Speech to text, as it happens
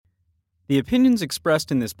The opinions expressed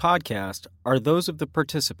in this podcast are those of the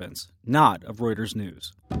participants, not of Reuters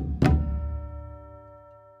News.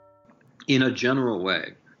 In a general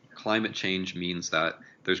way, climate change means that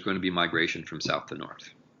there's going to be migration from south to north,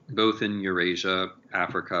 both in Eurasia,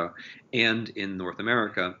 Africa, and in North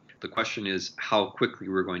America. The question is how quickly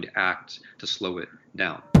we're going to act to slow it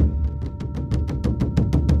down.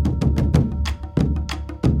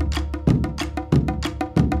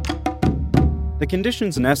 The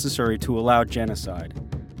conditions necessary to allow genocide,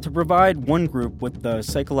 to provide one group with the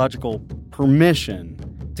psychological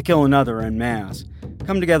permission to kill another en masse,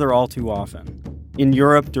 come together all too often. In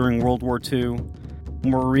Europe during World War II,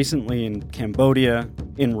 more recently in Cambodia,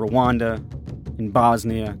 in Rwanda, in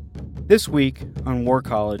Bosnia. This week on War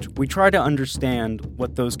College, we try to understand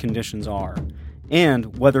what those conditions are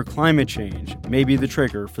and whether climate change may be the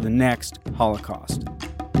trigger for the next Holocaust.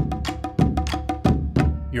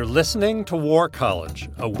 You're listening to War College,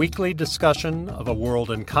 a weekly discussion of a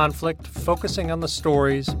world in conflict focusing on the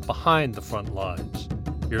stories behind the front lines.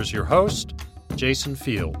 Here's your host, Jason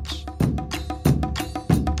Fields.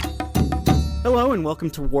 Hello and welcome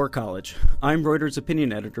to War College. I'm Reuters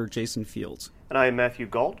opinion editor Jason Fields. And I am Matthew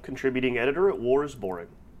Galt, contributing editor at War is Boring.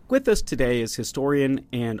 With us today is historian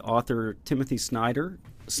and author Timothy Snyder.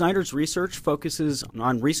 Snyder's research focuses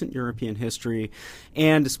on recent European history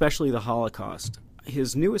and especially the Holocaust.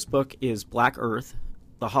 His newest book is Black Earth,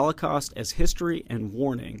 The Holocaust as History and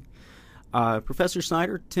Warning. Professor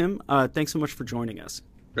Snyder, Tim, thanks so much for joining us.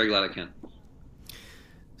 Very glad I can.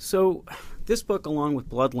 So this book, along with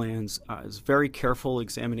Bloodlands, is a very careful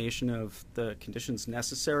examination of the conditions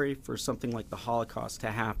necessary for something like the Holocaust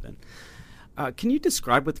to happen. Can you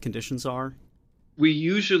describe what the conditions are? We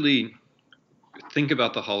usually think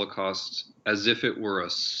about the Holocaust as if it were a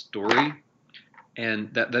story.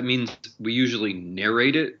 And that means we usually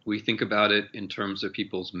narrate it. We think about it in terms of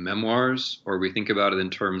people's memoirs, or we think about it in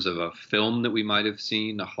terms of a film that we might have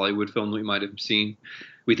seen, a Hollywood film that we might have seen.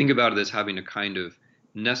 We think about it as having a kind of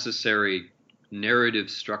necessary narrative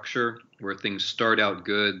structure where things start out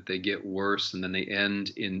good, they get worse, and then they end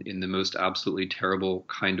in the most absolutely terrible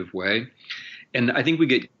kind of way. And I think we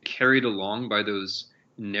get carried along by those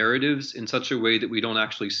narratives in such a way that we don't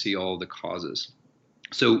actually see all the causes.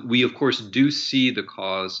 So we, of course, do see the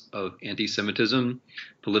cause of anti-Semitism,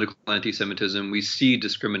 political anti-Semitism. We see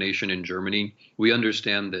discrimination in Germany. We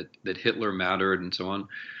understand that Hitler mattered and so on.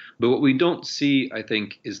 But what we don't see, I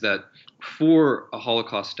think, is that for a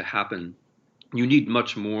Holocaust to happen, you need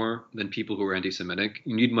much more than people who are anti-Semitic.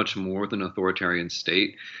 You need much more than an authoritarian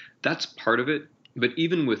state. That's part of it. But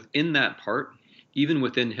even within that part, even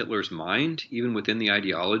within Hitler's mind, even within the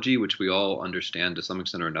ideology, which we all understand to some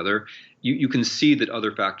extent or another, you can see that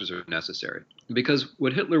other factors are necessary. Because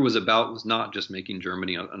what Hitler was about was not just making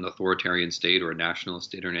Germany an authoritarian state or a nationalist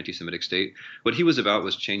state or an anti-Semitic state. What he was about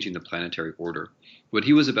was changing the planetary order. What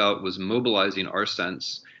he was about was mobilizing our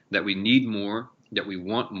sense that we need more, that we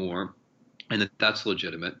want more, and that that's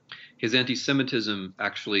legitimate. His anti-Semitism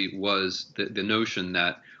actually was the notion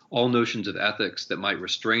that all notions of ethics that might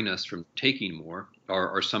restrain us from taking more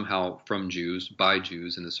are somehow from Jews, by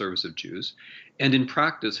Jews, in the service of Jews. And in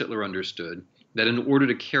practice, Hitler understood that in order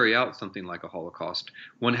to carry out something like a Holocaust,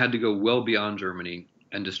 one had to go well beyond Germany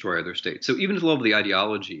and destroy other states. So even at the level of the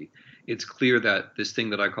ideology, it's clear that this thing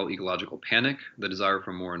that I call ecological panic, the desire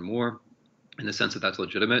for more and more, in the sense that that's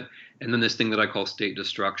legitimate, and then this thing that I call state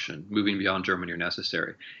destruction, moving beyond Germany, are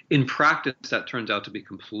necessary. In practice, that turns out to be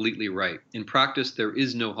completely right. In practice, there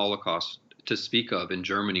is no Holocaust to speak of in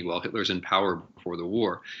Germany while Hitler's in power before the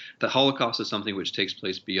war. The Holocaust is something which takes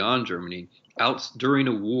place beyond Germany, during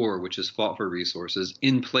a war which is fought for resources,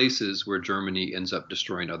 in places where Germany ends up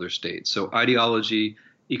destroying other states. So ideology,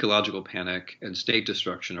 ecological panic, and state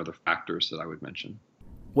destruction are the factors that I would mention.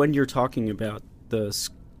 When you're talking about the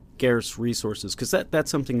scarce resources, because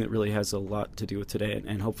that's something that really has a lot to do with today,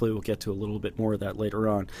 and hopefully we'll get to a little bit more of that later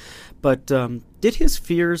on. But did his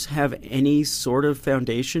fears have any sort of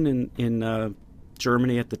foundation in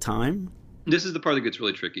Germany at the time? This is the part that gets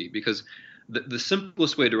really tricky, because the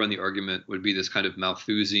simplest way to run the argument would be this kind of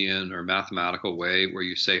Malthusian or mathematical way where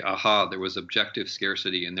you say, aha, there was objective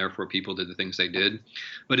scarcity and therefore people did the things they did.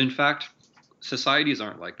 But in fact, societies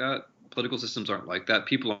aren't like that. Political systems aren't like that.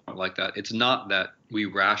 People aren't like that. It's not that we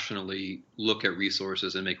rationally look at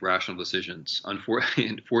resources and make rational decisions.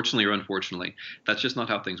 Fortunately or unfortunately, that's just not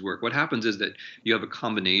how things work. What happens is that you have a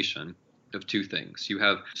combination of two things. You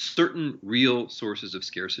have certain real sources of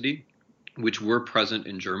scarcity, which were present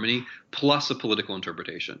in Germany, plus a political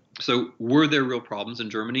interpretation. So were there real problems in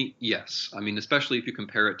Germany? Yes. I mean, especially if you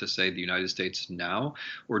compare it to, say, the United States now,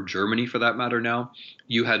 or Germany for that matter now,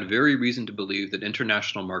 you had very reason to believe that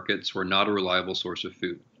international markets were not a reliable source of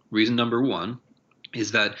food. Reason number one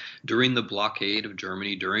is that during the blockade of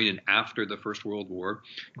Germany, during and after the First World War,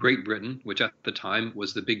 Great Britain, which at the time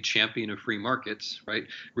was the big champion of free markets, right?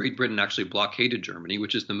 Great Britain actually blockaded Germany,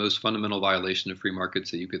 which is the most fundamental violation of free markets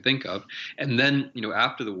that you could think of. And then,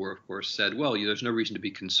 after the war, of course, said, well, there's no reason to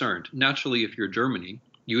be concerned. Naturally, if you're Germany,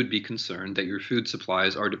 you would be concerned that your food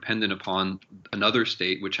supplies are dependent upon another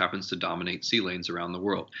state which happens to dominate sea lanes around the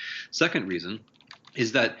world. Second reason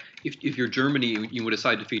is that if you're Germany, you would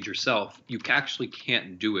decide to feed yourself, you actually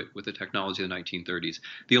can't do it with the technology of the 1930s.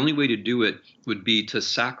 The only way to do it would be to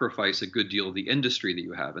sacrifice a good deal of the industry that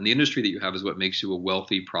you have. And the industry that you have is what makes you a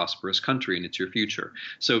wealthy, prosperous country, and it's your future.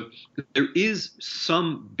 So there is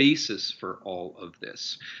some basis for all of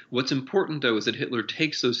this. What's important, though, is that Hitler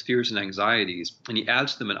takes those fears and anxieties and he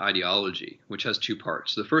adds them an ideology, which has two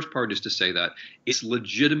parts. The first part is to say that it's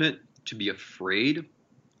legitimate to be afraid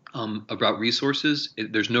about resources.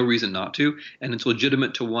 There's no reason not to, and it's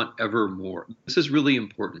legitimate to want ever more. This is really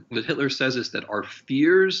important. What Hitler says is that our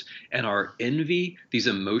fears and our envy, these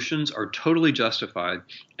emotions, are totally justified,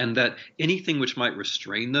 and that anything which might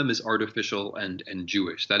restrain them is artificial and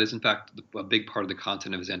Jewish. That is, in fact, a big part of the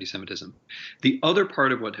content of his anti-Semitism. The other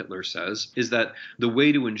part of what Hitler says is that the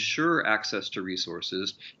way to ensure access to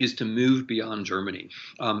resources is to move beyond Germany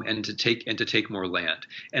and to take more land.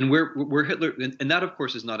 And where Hitler, and that, of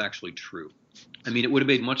course, is not actually true. I mean, it would have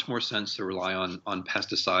made much more sense to rely on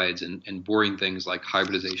pesticides and boring things like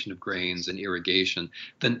hybridization of grains and irrigation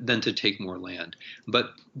than to take more land.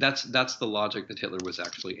 But that's the logic that Hitler was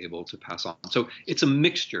actually able to pass on. So it's a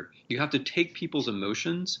mixture. You have to take people's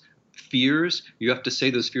emotions, fears, you have to say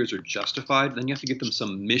those fears are justified, then you have to give them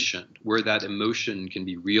some mission where that emotion can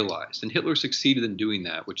be realized. And Hitler succeeded in doing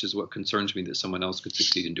that, which is what concerns me, that someone else could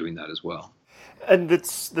succeed in doing that as well. And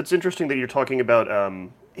that's interesting that you're talking about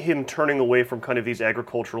him turning away from kind of these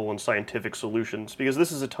agricultural and scientific solutions, because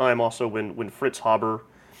this is a time also when Fritz Haber,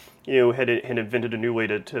 had invented a new way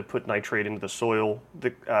to put nitrate into the soil.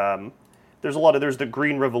 There's the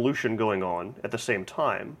Green Revolution going on at the same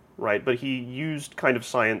time, right? But he used kind of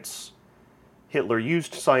science. Hitler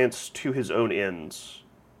used science to his own ends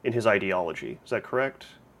in his ideology. Is that correct?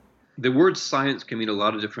 The word science can mean a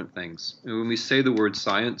lot of different things. And when we say the word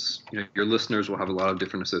science, your listeners will have a lot of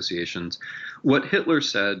different associations. What Hitler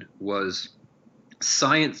said was,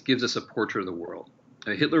 science gives us a portrait of the world.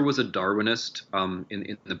 Hitler was a Darwinist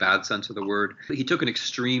in the bad sense of the word. He took an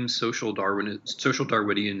extreme social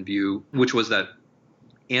Darwinian view, which was that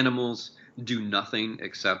animals do nothing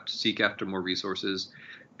except seek after more resources.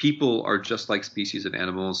 People are just like species of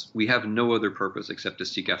animals. We have no other purpose except to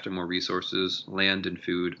seek after more resources, land and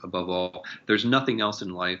food above all. There's nothing else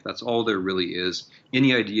in life. That's all there really is.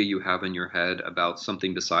 Any idea you have in your head about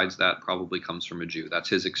something besides that probably comes from a Jew. That's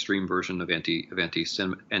his extreme version of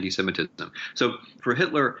anti-Semitism. So for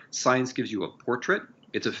Hitler, science gives you a portrait.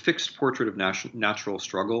 It's a fixed portrait of natural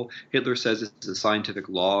struggle. Hitler says it's a scientific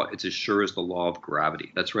law. It's as sure as the law of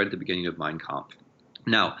gravity. That's right at the beginning of Mein Kampf.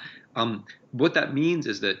 Now, what that means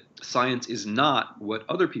is that science is not what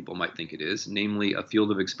other people might think it is, namely a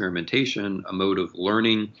field of experimentation, a mode of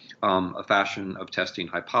learning, a fashion of testing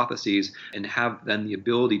hypotheses, and have then the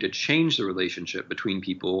ability to change the relationship between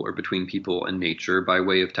people or between people and nature by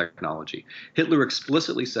way of technology. Hitler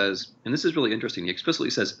explicitly says, and this is really interesting, he explicitly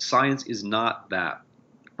says science is not that.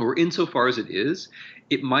 Or insofar as it is,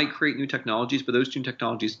 it might create new technologies, but those new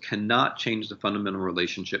technologies cannot change the fundamental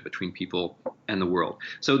relationship between people and the world.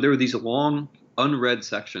 So there are these long, unread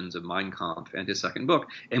sections of Mein Kampf and his second book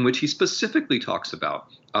in which he specifically talks about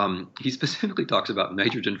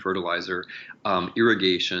nitrogen fertilizer,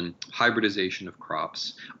 irrigation, hybridization of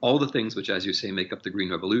crops, all the things which, as you say, make up the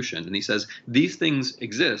Green Revolution. And he says these things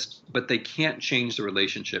exist, but they can't change the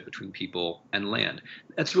relationship between people and land.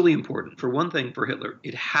 That's really important. For one thing, for Hitler,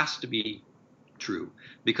 it has to be true,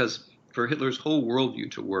 because for Hitler's whole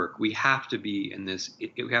worldview to work, we have to be in this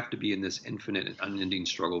infinite and unending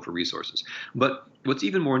struggle for resources. But what's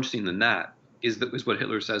even more interesting than that is what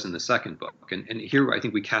Hitler says in the second book. And here I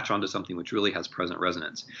think we catch on to something which really has present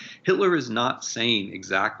resonance. Hitler is not saying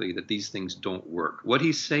exactly that these things don't work. What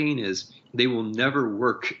he's saying is they will never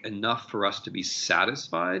work enough for us to be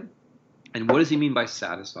satisfied. And what does he mean by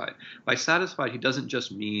satisfied? By satisfied, he doesn't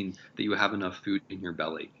just mean that you have enough food in your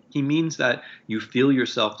belly. He means that you feel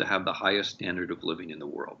yourself to have the highest standard of living in the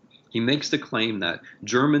world. He makes the claim that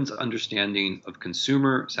Germans' understanding of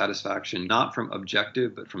consumer satisfaction, not from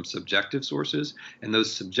objective, but from subjective sources, and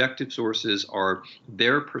those subjective sources are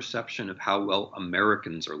their perception of how well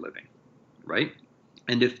Americans are living, right?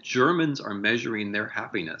 And if Germans are measuring their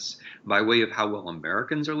happiness by way of how well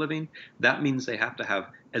Americans are living, that means they have to have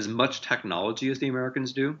as much technology as the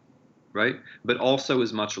Americans do, right? But also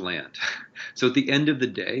as much land. So at the end of the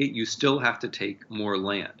day, you still have to take more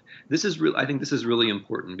land. I think this is really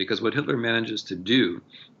important, because what Hitler manages to do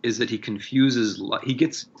is that he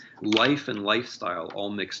gets life and lifestyle all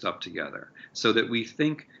mixed up together, so that we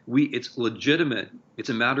think it's legitimate. It's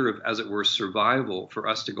a matter of, as it were, survival for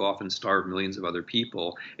us to go off and starve millions of other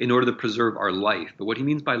people in order to preserve our life. But what he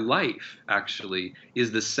means by life, actually,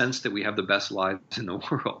 is the sense that we have the best lives in the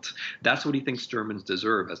world. That's what he thinks Germans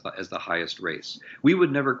deserve as the highest race. We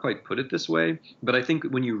would never quite put it this way, but I think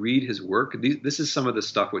when you read his work, this is some of the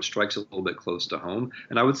stuff which strikes a little bit close to home,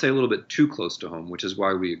 and I would say a little bit too close to home, which is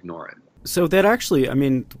why we ignore it. So that actually, I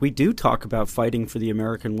mean, we do talk about fighting for the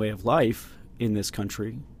American way of life in this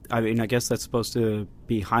country. I mean, I guess that's supposed to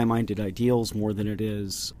be high-minded ideals more than it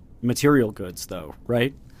is material goods, though,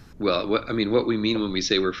 right? Well, what we mean when we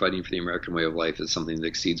say we're fighting for the American way of life is something that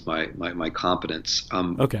exceeds my competence.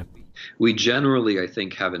 Okay. We generally, I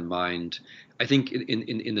think, have in mind, I think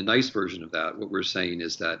in the nice version of that, what we're saying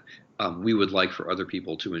is that we would like for other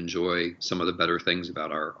people to enjoy some of the better things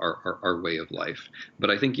about our way of life.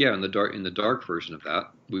 But I think, in the dark version of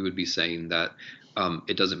that, we would be saying that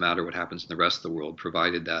it doesn't matter what happens in the rest of the world,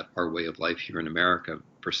 provided that our way of life here in America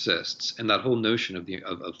persists. And that whole notion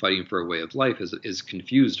of fighting for a way of life is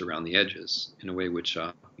confused around the edges in a way which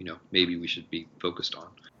maybe we should be focused on.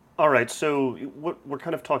 All right, so we're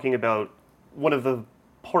kind of talking about one of the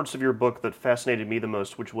parts of your book that fascinated me the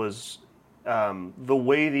most, which was the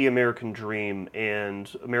way the American dream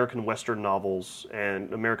and American Western novels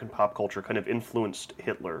and American pop culture kind of influenced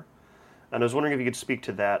Hitler. And I was wondering if you could speak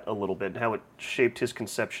to that a little bit and how it shaped his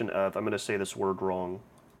conception of, I'm going to say this word wrong.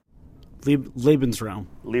 Lebensraum.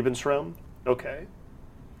 Lebensraum? Okay.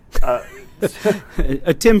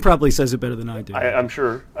 Tim probably says it better than I do. I'm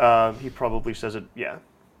sure. He probably says it, yeah.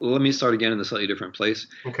 Well, let me start again in a slightly different place.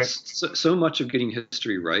 Okay. So much of getting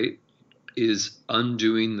history right is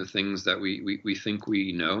undoing the things that we think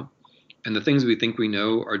we know. And the things we think we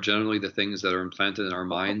know are generally the things that are implanted in our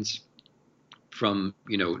minds from,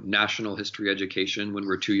 national history education when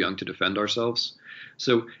we're too young to defend ourselves.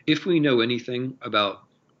 So if we know anything about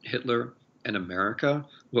Hitler and America,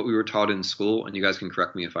 what we were taught in school, and you guys can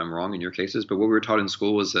correct me if I'm wrong in your cases, but what we were taught in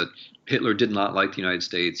school was that Hitler did not like the United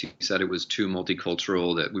States. He said it was too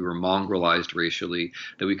multicultural, that we were mongrelized racially,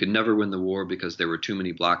 that we could never win the war because there were too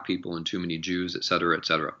many black people and too many Jews, et cetera, et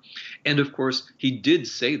cetera. And of course, he did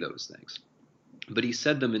say those things. But he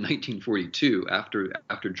said them in 1942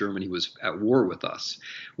 after Germany was at war with us.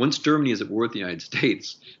 Once Germany is at war with the United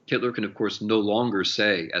States, Hitler can, of course, no longer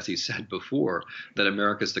say, as he said before, that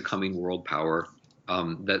America is the coming world power,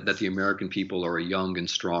 that the American people are a young and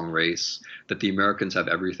strong race, that the Americans have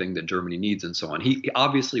everything that Germany needs, and so on. He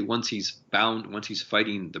obviously, once he's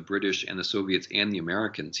fighting the British and the Soviets and the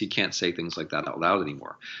Americans, he can't say things like that out loud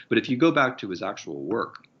anymore. But if you go back to his actual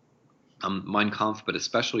work, Mein Kampf, but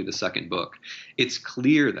especially the second book, it's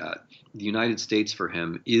clear that the United States for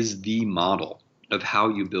him is the model of how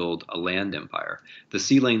you build a land empire. The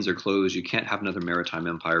sea lanes are closed. You can't have another maritime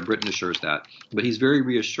empire. Britain assures that. But he's very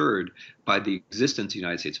reassured by the existence of the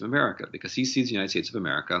United States of America, because he sees the United States of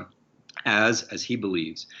America as he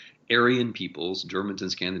believes, Aryan peoples, Germans and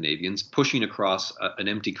Scandinavians, pushing across an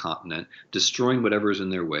empty continent, destroying whatever is in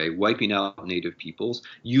their way, wiping out native peoples,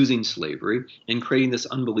 using slavery, and creating this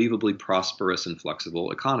unbelievably prosperous and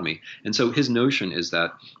flexible economy. And so his notion is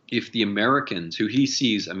that if the Americans, who he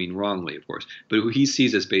sees, wrongly, of course, but who he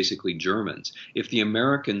sees as basically Germans, if the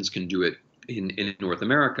Americans can do it in North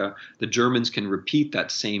America, the Germans can repeat that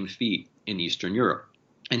same feat in Eastern Europe.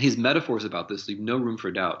 And his metaphors about this leave no room for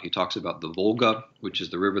doubt. He talks about the Volga, which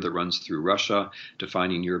is the river that runs through Russia,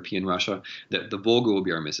 defining European Russia. That the Volga will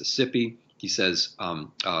be our Mississippi. He says,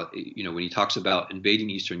 when he talks about invading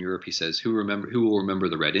Eastern Europe, he says, who will remember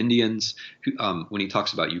the Red Indians? When he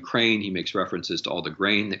talks about Ukraine, he makes references to all the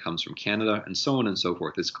grain that comes from Canada, and so on and so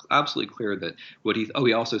forth. It's absolutely clear that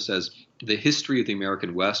he also says the history of the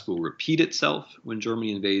American West will repeat itself when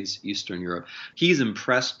Germany invades Eastern Europe. He's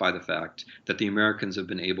impressed by the fact that the Americans have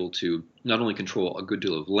been able to not only control a good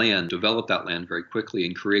deal of land, develop that land very quickly,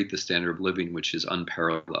 and create the standard of living which is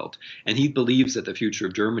unparalleled. And he believes that the future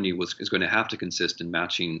of Germany is going to have to consist in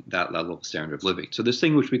matching that level of standard of living. So this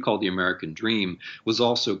thing which we call the American dream was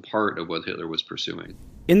also part of what Hitler was pursuing.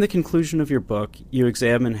 In the conclusion of your book, you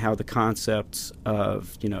examine how the concepts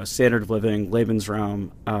of, standard of living,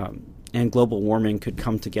 Lebensraum, and global warming could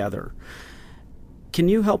come together. Can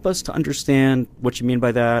you help us to understand what you mean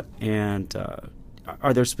by that? And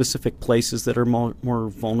are there specific places that are more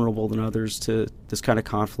vulnerable than others to this kind of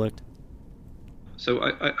conflict? So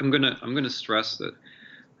I'm gonna stress that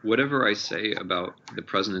whatever I say about the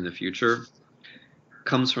present and the future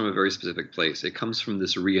comes from a very specific place. It comes from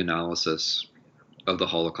this reanalysis of the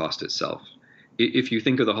Holocaust itself. If you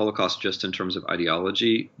think of the Holocaust just in terms of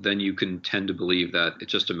ideology, then you can tend to believe that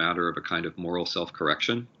it's just a matter of a kind of moral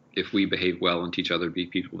self-correction. If we behave well and teach other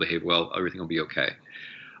people behave well, everything will be okay.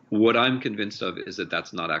 What I'm convinced of is that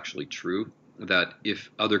that's not actually true, that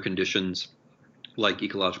if other conditions like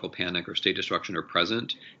ecological panic or state destruction are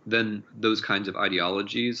present, then those kinds of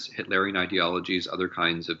ideologies, Hitlerian ideologies, other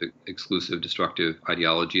kinds of exclusive, destructive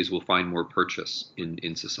ideologies will find more purchase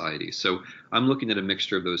in society. So I'm looking at a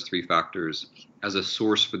mixture of those three factors as a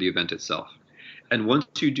source for the event itself. And once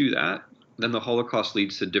you do that, then the Holocaust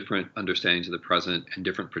leads to different understandings of the present and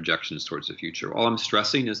different projections towards the future. All I'm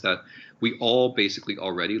stressing is that we all basically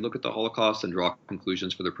already look at the Holocaust and draw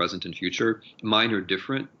conclusions for the present and future. Mine are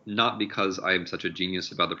different, not because I am such a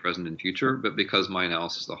genius about the present and future, but because my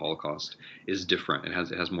analysis of the Holocaust is different. It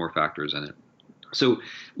has more factors in it. So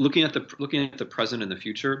looking at the present and the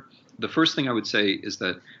future, the first thing I would say is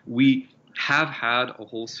that we have had a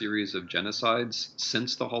whole series of genocides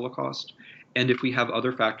since the Holocaust. And if we have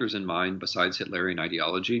other factors in mind besides Hitlerian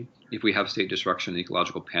ideology, if we have state destruction and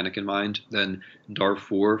ecological panic in mind, then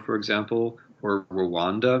Darfur, for example, or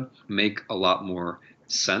Rwanda make a lot more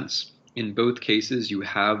sense. In both cases, you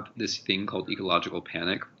have this thing called ecological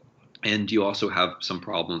panic, and you also have some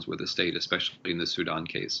problems with the state, especially in the Sudan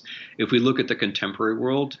case. If we look at the contemporary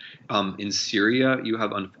world, in Syria, you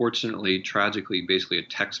have unfortunately, tragically, basically a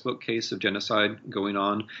textbook case of genocide going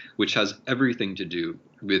on, which has everything to do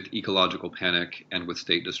with ecological panic and with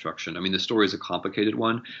state destruction. I mean, the story is a complicated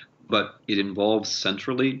one, but it involves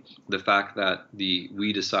centrally the fact that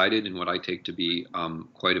we decided, in what I take to be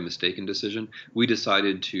quite a mistaken decision, we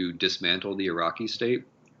decided to dismantle the Iraqi state,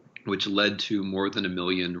 which led to more than 1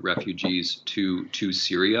 million refugees to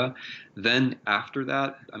Syria. Then after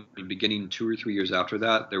that, beginning 2 or 3 years after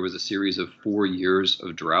that, there was a series of 4 years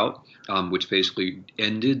of drought, which basically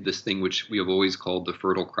ended this thing which we have always called the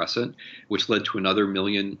Fertile Crescent, which led to another 1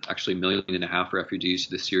 million, actually 1.5 million refugees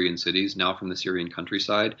to the Syrian cities, now from the Syrian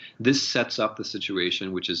countryside. This sets up the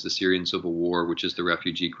situation, which is the Syrian civil war, which is the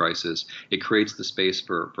refugee crisis. It creates the space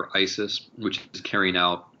for ISIS, which is carrying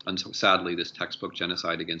out, sadly, this textbook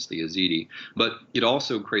genocide against the Yazidi. But it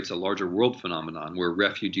also creates a larger world phenomenon where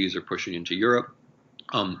refugees are pushing into Europe.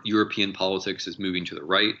 European politics is moving to the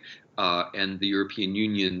right, and the European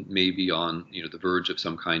Union may be on the verge of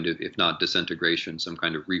some kind of, if not disintegration, some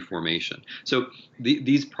kind of reformation. So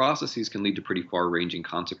these processes can lead to pretty far-ranging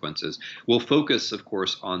consequences. We'll focus, of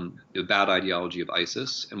course, on the bad ideology of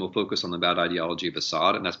ISIS, and we'll focus on the bad ideology of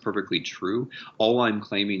Assad, and that's perfectly true. All I'm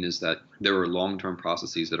claiming is that there are long-term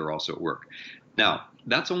processes that are also at work. Now,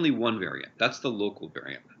 that's only one variant. That's the local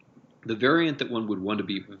variant. The variant that one would want to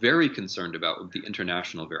be very concerned about would be the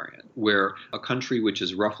international variant, where a country which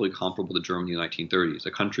is roughly comparable to Germany in the 1930s,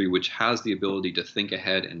 a country which has the ability to think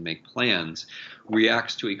ahead and make plans,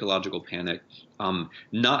 reacts to ecological panic,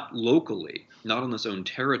 not locally, not on its own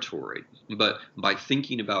territory, but by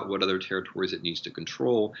thinking about what other territories it needs to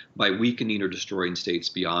control, by weakening or destroying states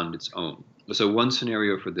beyond its own. So one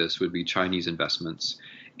scenario for this would be Chinese investments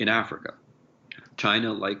in Africa.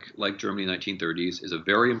 China, like Germany in the 1930s, is a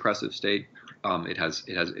very impressive state. It has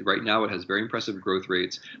right now it has very impressive growth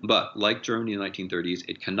rates, but like Germany in the 1930s,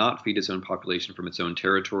 it cannot feed its own population from its own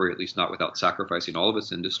territory, at least not without sacrificing all of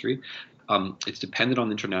its industry. It's dependent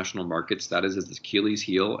on international markets. That is its Achilles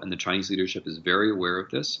heel, and the Chinese leadership is very aware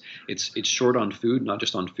of this. It's short on food, not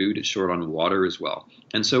just on food, it's short on water as well.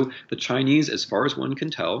 And so the Chinese, as far as one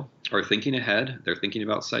can tell, are thinking ahead. They're thinking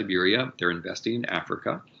about Siberia. They're investing in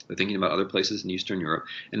Africa. They're thinking about other places in Eastern Europe.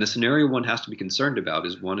 And the scenario one has to be concerned about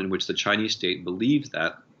is one in which the Chinese state believes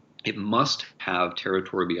that it must have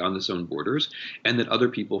territory beyond its own borders, and that other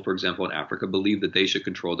people, for example, in Africa, believe that they should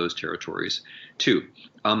control those territories too.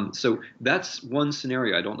 So that's one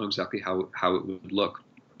scenario. I don't know exactly how it would look,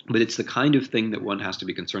 but it's the kind of thing that one has to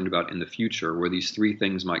be concerned about in the future, where these three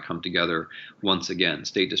things might come together once again: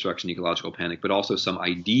 state destruction, ecological panic, but also some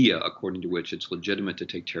idea according to which it's legitimate to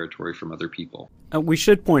take territory from other people. We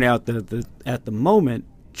should point out that at the moment,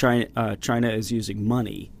 China is using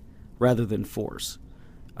money rather than force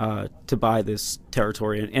to buy this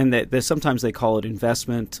territory, and that sometimes they call it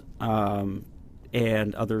investment,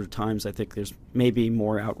 and other times I think there's maybe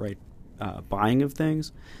more outright buying of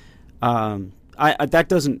things. That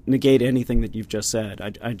doesn't negate anything that you've just said.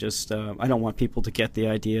 I don't want people to get the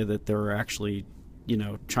idea that there are actually,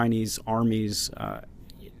 Chinese armies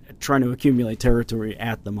trying to accumulate territory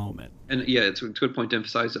at the moment. And yeah, it's a good point to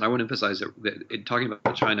emphasize. And I want to emphasize that in talking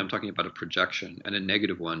about China, I'm talking about a projection and a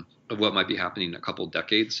negative one of what might be happening in a couple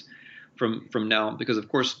decades from now. Because, of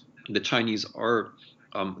course, the Chinese are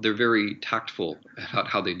they're very tactful about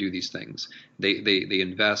how they do these things. They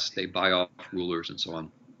invest, they buy off rulers and so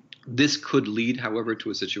on. This could lead, however,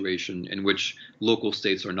 to a situation in which local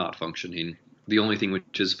states are not functioning. The only thing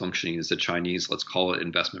which is functioning is the Chinese, let's call it,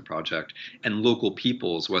 investment project. And local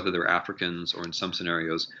peoples, whether they're Africans or in some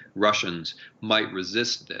scenarios Russians, might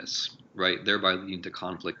resist this, right? Thereby leading to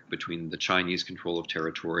conflict between the Chinese control of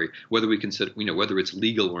territory. Whether we consider, whether it's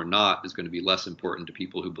legal or not is going to be less important to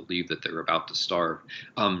people who believe that they're about to starve.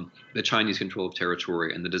 The Chinese control of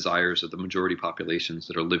territory and the desires of the majority populations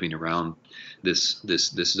that are living around this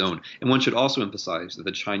zone. And one should also emphasize that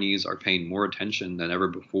the Chinese are paying more attention than ever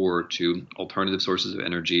before to alternative sources of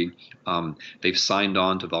energy. They've signed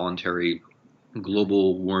on to voluntary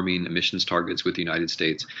global warming emissions targets with the United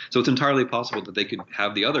States. So it's entirely possible that they could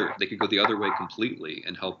go the other way completely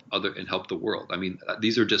and help the world. I mean,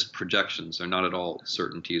 these are just projections. They're not at all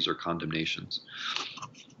certainties or condemnations.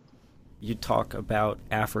 You talk about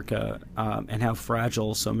Africa and how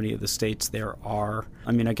fragile so many of the states there are.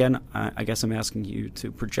 I mean, again, I guess I'm asking you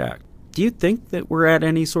to project. Do you think that we're at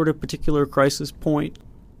any sort of particular crisis point?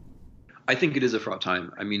 I think it is a fraught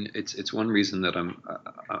time. I mean, it's one reason that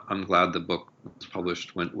I'm glad the book was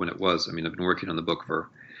published when it was. I mean, I've been working on the book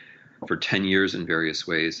for 10 years in various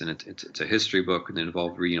ways, and it's a history book, and it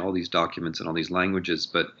involved reading all these documents and all these languages.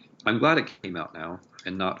 But I'm glad it came out now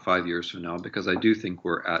and not 5 years from now, because I do think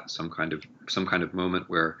we're at some kind of moment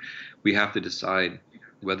where we have to decide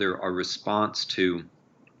whether our response to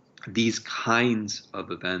these kinds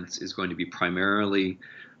of events is going to be primarily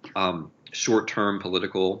short-term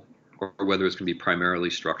political, or whether it's going to be primarily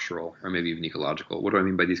structural or maybe even ecological. What do I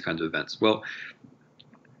mean by these kinds of events? Well,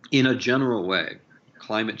 in a general way,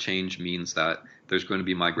 climate change means that there's going to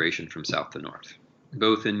be migration from south to north,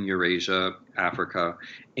 both in Eurasia, Africa,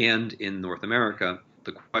 and in North America.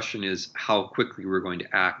 The question is how quickly we're going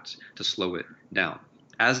to act to slow it down.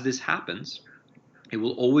 As this happens, it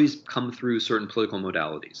will always come through certain political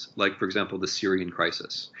modalities, like, for example, the Syrian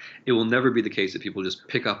crisis. It will never be the case that people just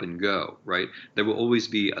pick up and go, right? There will always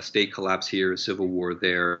be a state collapse here, a civil war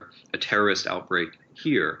there, a terrorist outbreak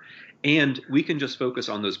here. And we can just focus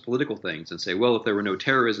on those political things and say, well, if there were no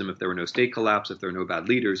terrorism, if there were no state collapse, if there were no bad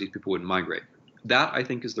leaders, these people wouldn't migrate. That, I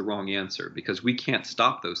think, is the wrong answer, because we can't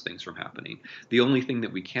stop those things from happening. The only thing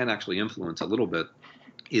that we can actually influence a little bit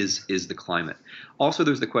is the climate. Also,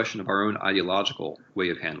 there's the question of our own ideological way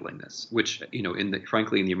of handling this, which,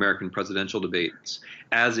 frankly, in the American presidential debates,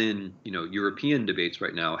 as in, European debates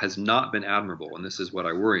right now, has not been admirable. And this is what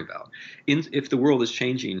I worry about. If the world is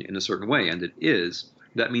changing in a certain way, and it is,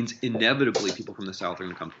 that means inevitably people from the South are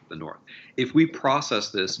going to come to the North. If we process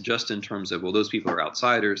this just in terms of, well, those people are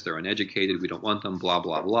outsiders, they're uneducated, we don't want them, blah,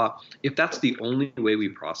 blah, blah, if that's the only way we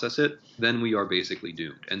process it, then we are basically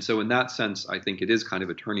doomed. And so in that sense, I think it is kind of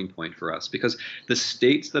a turning point for us, because the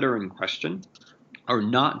states that are in question are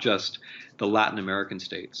not just the Latin American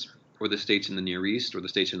states or the states in the Near East or the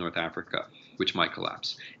states in North Africa, which might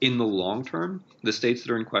collapse. In the long term, the states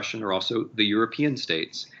that are in question are also the European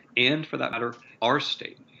states, and for that matter, our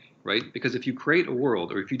state, right? Because if you create a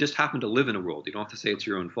world, or if you just happen to live in a world, you don't have to say it's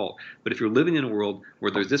your own fault, but if you're living in a world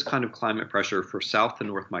where there's this kind of climate pressure for south to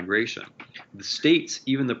north migration, the states,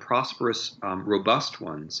 even the prosperous, robust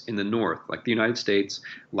ones in the north, like the United States,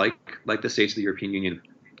 like the states of the European Union,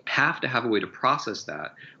 have to have a way to process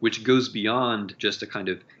that, which goes beyond just a kind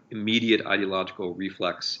of immediate ideological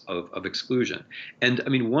reflex of exclusion. And I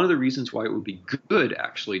mean, one of the reasons why it would be good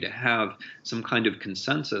actually to have some kind of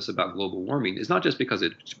consensus about global warming is not just because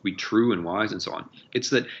it would be true and wise and so on. It's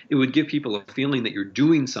that it would give people a feeling that you're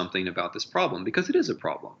doing something about this problem, because it is a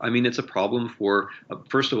problem. I mean, it's a problem for,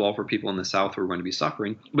 first of all, for people in the South who are going to be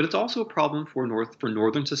suffering, but it's also a problem for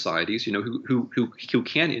northern societies, who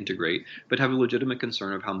can integrate, but have a legitimate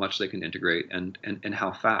concern of how much they can integrate and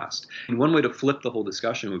how fast. And one way to flip the whole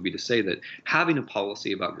discussion would be to say that having a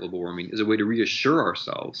policy about global warming is a way to reassure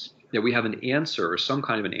ourselves that we have an answer, or some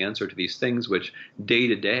kind of an answer, to these things which day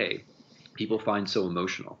to day people find so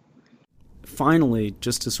emotional. Finally,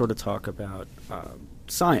 just to sort of talk about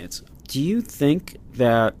science, do you think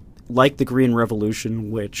that, like the Green Revolution,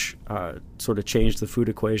 which sort of changed the food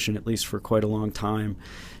equation, at least for quite a long time,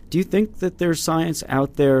 do you think that there's science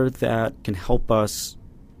out there that can help us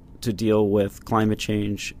to deal with climate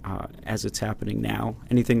change as it's happening now?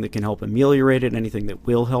 Anything that can help ameliorate it? Anything that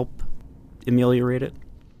will help ameliorate it?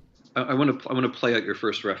 I want to play out your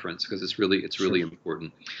first reference because it's really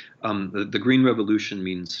important. The Green Revolution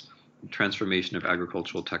means transformation of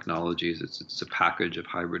agricultural technologies. It's a package of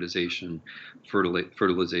hybridization,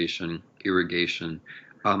 fertilization, irrigation,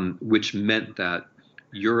 which meant that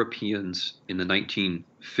Europeans in the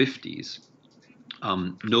 1950s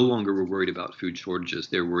no longer were worried about food shortages.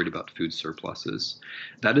 They were worried about food surpluses.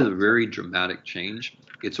 That is a very dramatic change.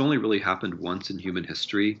 It's only really happened once in human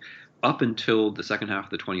history. Up until the second half of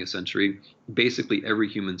the 20th century, basically every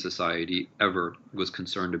human society ever was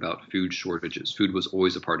concerned about food shortages. Food was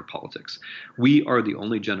always a part of politics. We are the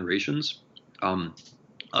only generations,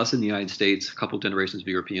 us in the United States, a couple generations of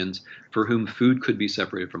Europeans, for whom food could be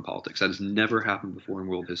separated from politics. That has never happened before in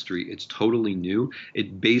world history. It's totally new.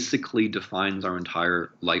 It basically defines our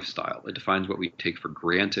entire lifestyle. It defines what we take for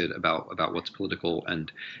granted about what's political and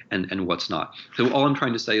what's not. So all I'm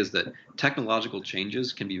trying to say is that technological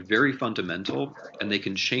changes can be very fundamental, and they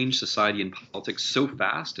can change society and politics so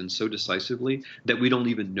fast and so decisively that we don't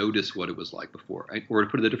even notice what it was like before. Right? Or to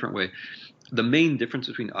put it a different way, the main difference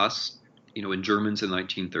between us and Germans in the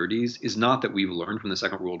 1930s is not that we've learned from the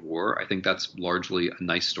Second World War. I think that's largely a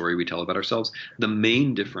nice story we tell about ourselves. The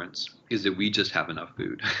main difference is that we just have enough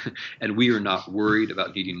food and we are not worried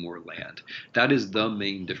about needing more land. That is the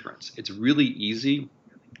main difference. It's really easy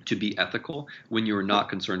to be ethical when you're not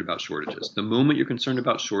concerned about shortages. The moment you're concerned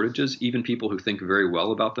about shortages, even people who think very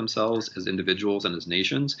well about themselves as individuals and as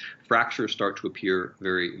nations, fractures start to appear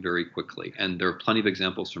very, very quickly. And there are plenty of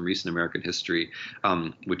examples from recent American history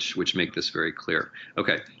which make this very clear.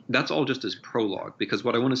 Okay, that's all just as prologue, because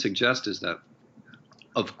what I want to suggest is that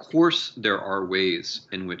of course, there are ways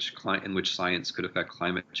in which science could affect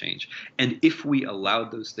climate change. And if we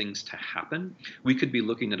allowed those things to happen, we could be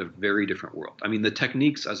looking at a very different world. I mean, the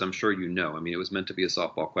techniques, as I'm sure you know, it was meant to be a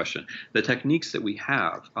softball question. The techniques that we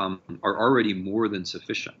have are already more than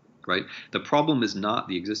sufficient. Right? The problem is not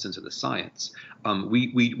the existence of the science.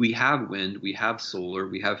 We have wind, we have solar,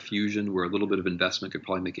 we have fusion, where a little bit of investment could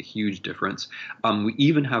probably make a huge difference. We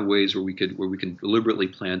even have ways where we can deliberately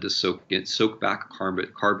plan to soak back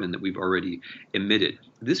carbon that we've already emitted.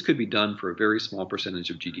 This could be done for a very small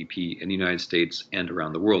percentage of GDP in the United States and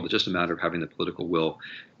around the world. It's just a matter of having the political will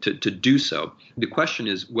to do so. The question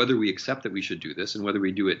is whether we accept that we should do this and whether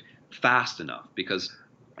we do it fast enough, because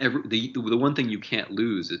the one thing you can't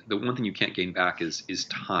lose, the one thing you can't gain back is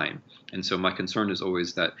time. And so my concern is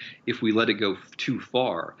always that if we let it go too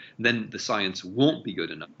far, then the science won't be good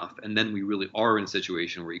enough. And then we really are in a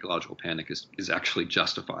situation where ecological panic is actually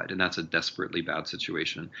justified. And that's a desperately bad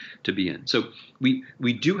situation to be in. So we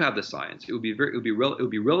do have the science. It would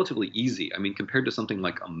be relatively easy. I mean, compared to something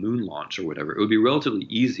like a moon launch or whatever, it would be relatively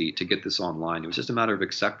easy to get this online. It was just a matter of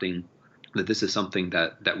accepting that this is something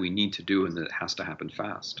that we need to do and that it has to happen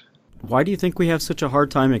fast. Why do you think we have such a hard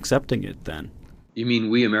time accepting it then? You mean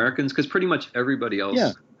we Americans? Because pretty much everybody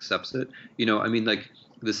else accepts it. Like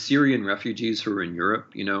the Syrian refugees who are in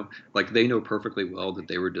Europe, like they know perfectly well that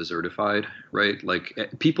they were desertified, right? Like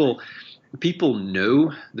people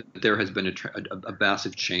know that there has been a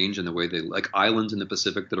massive change in the way like islands in the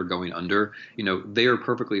Pacific that are going under, they are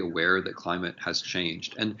perfectly aware that climate has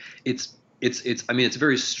changed. And it's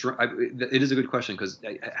very strong. It is a good question because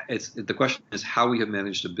the question is how we have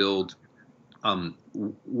managed to build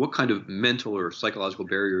what kind of mental or psychological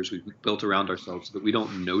barriers we've built around ourselves so that we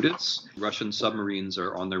don't notice Russian submarines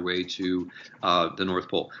are on their way to the North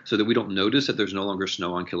Pole, so that we don't notice that there's no longer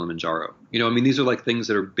snow on Kilimanjaro. These are like things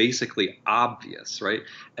that are basically obvious, right?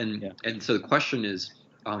 And so the question is,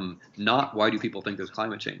 not why do people think there's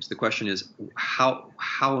climate change? The question is how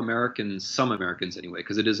Americans, some Americans anyway,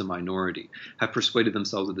 because it is a minority, have persuaded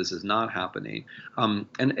themselves that this is not happening. And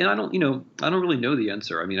I don't really know the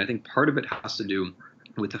answer. I think part of it has to do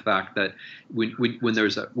with the fact that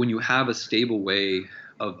when you have a stable way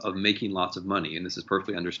of making lots of money, and this is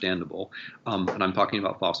perfectly understandable, and I'm talking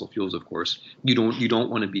about fossil fuels, of course, you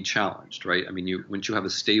don't want to be challenged, right? When you have a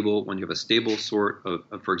stable sort of,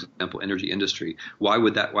 for example, energy industry, why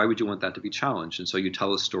would you want that to be challenged? And so you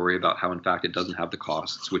tell a story about how, in fact, it doesn't have the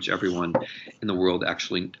costs, which everyone in the world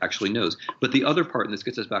actually knows. But the other part, and this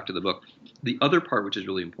gets us back to the book, the other part which is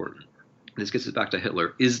really important, this gets us back to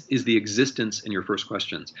Hitler, is the existence, in your first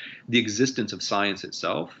questions, the existence of science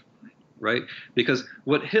itself, right? Because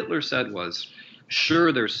what Hitler said was,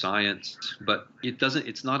 sure, there's science, but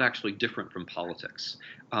it's not actually different from politics.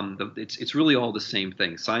 It's really all the same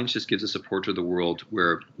thing. Science just gives us a portrait of the world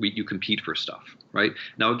where you compete for stuff, right?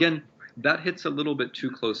 Now, again, that hits a little bit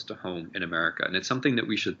too close to home in America. And it's something that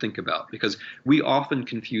we should think about, because we often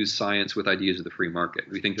confuse science with ideas of the free market.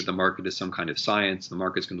 We think that the market is some kind of science. The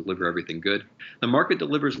market's going to deliver everything good. The market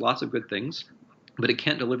delivers lots of good things, but it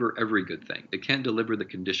can't deliver every good thing. It can't deliver the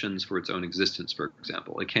conditions for its own existence, for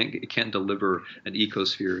example. It can't deliver an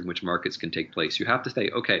ecosphere in which markets can take place. You have to say,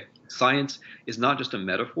 okay, science is not just a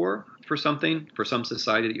metaphor for something, for some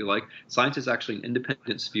society that you like. Science is actually an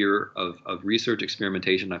independent sphere of research,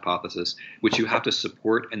 experimentation, hypothesis, which you have to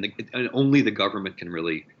support, and only the government can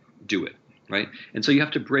really do it. Right? And so you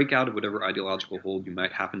have to break out of whatever ideological hold you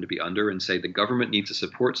might happen to be under and say the government needs to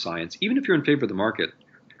support science. Even if you're in favor of the market,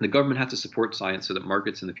 the government has to support science so that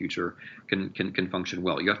markets in the future can function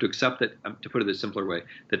well. You have to accept that, to put it a simpler way,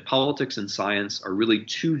 that politics and science are really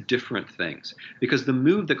two different things. Because the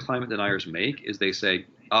move that climate deniers make is they say,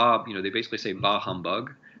 they basically say, bah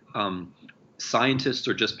humbug. Scientists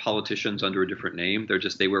are just politicians under a different name.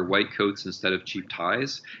 They wear white coats instead of cheap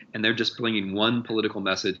ties, and they're just bringing one political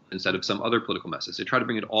message instead of some other political message. They try to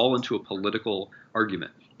bring it all into a political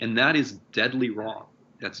argument, and that is deadly wrong.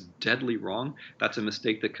 That's deadly wrong. That's a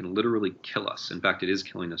mistake that can literally kill us. In fact, it is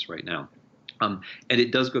killing us right now. And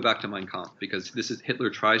it does go back to Mein Kampf, because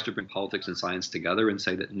Hitler tries to bring politics and science together and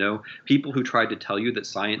say that no, people who tried to tell you that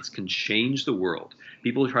science can change the world,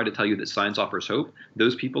 people who try to tell you that science offers hope,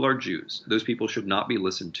 those people are Jews. Those people should not be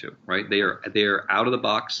listened to, right? They are out of the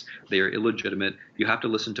box. They are illegitimate. You have to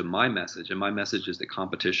listen to my message, and my message is that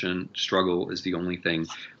competition, struggle is the only thing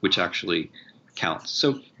which actually counts.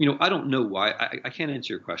 So, I don't know why. I can't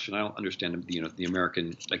answer your question. I don't understand, the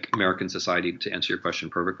American society to answer your question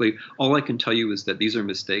perfectly. All I can tell you is that these are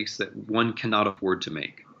mistakes that one cannot afford to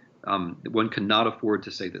make. One cannot afford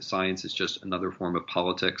to say that science is just another form of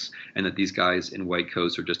politics and that these guys in white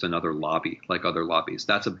coats are just another lobby like other lobbies.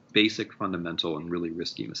 That's a basic, fundamental, and really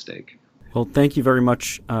risky mistake. Well, thank you very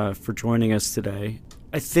much for joining us today.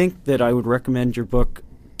 I think that I would recommend your book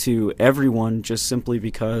to everyone just simply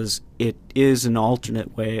because it is an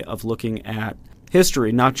alternate way of looking at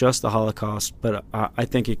history, not just the Holocaust, but I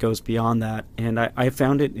think it goes beyond that, and I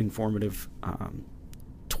found it informative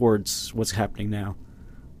towards what's happening now.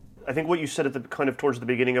 I think what you said towards the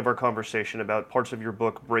beginning of our conversation about parts of your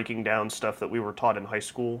book breaking down stuff that we were taught in high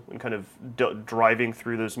school and kind of driving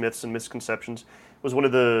through those myths and misconceptions was one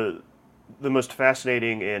of the most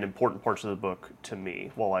fascinating and important parts of the book to me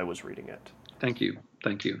while I was reading it. Thank you.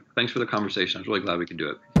 Thanks for the conversation. I was really glad we could do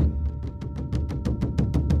it.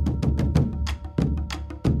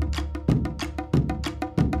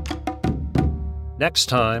 Next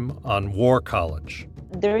time on War College.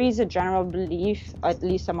 There is a general belief, at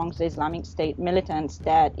least amongst the Islamic State militants,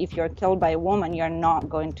 that if you're killed by a woman, you're not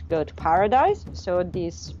going to go to paradise. So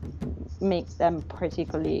this makes them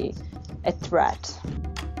particularly a threat.